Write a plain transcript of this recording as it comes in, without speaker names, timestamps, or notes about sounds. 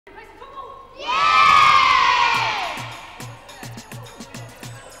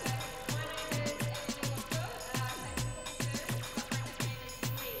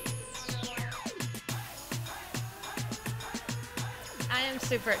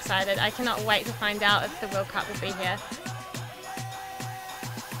super excited. I cannot wait to find out if the World Cup will be here.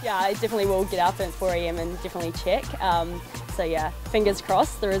 Yeah, I definitely will get up at 4 AM and definitely check. So yeah, fingers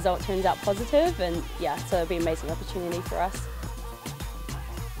crossed the result turns out positive, and yeah, so it'll be an amazing opportunity for us.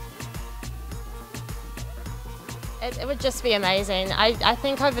 It would just be amazing. I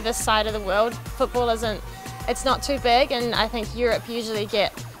think over this side of the world, football it's not too big, and I think Europe usually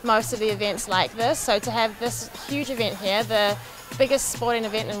get most of the events like this. So to have this huge event here, the biggest sporting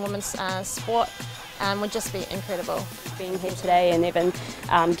event in women's sport, would just be incredible. Being here today and even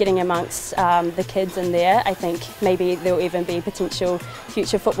getting amongst the kids in there, I think maybe there'll even be potential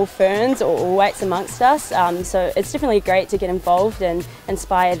future football Ferns or all-whites amongst us. So it's definitely great to get involved and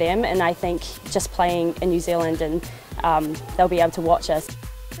inspire them, and I think just playing in New Zealand and they'll be able to watch us.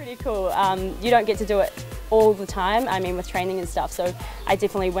 Pretty cool. You don't get to do it all the time, I mean with training and stuff, so I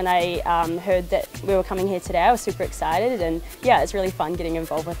definitely, when I heard that we were coming here today, I was super excited, and yeah, it's really fun getting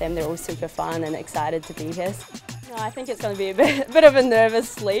involved with them. They're all super fun and excited to be here. I think it's going to be a bit of a nervous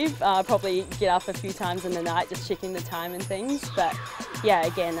sleep, probably get up a few times in the night just checking the time and things, but yeah,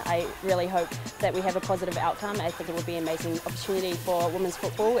 again, I really hope that we have a positive outcome. I think it will be an amazing opportunity for women's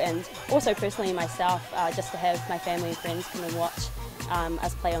football, and also personally myself, just to have my family and friends come and watch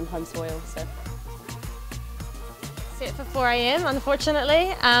us play on home soil. So. Set for 4 AM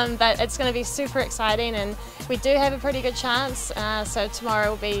unfortunately, but it's going to be super exciting, and we do have a pretty good chance, so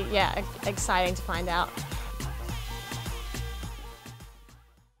tomorrow will be exciting to find out.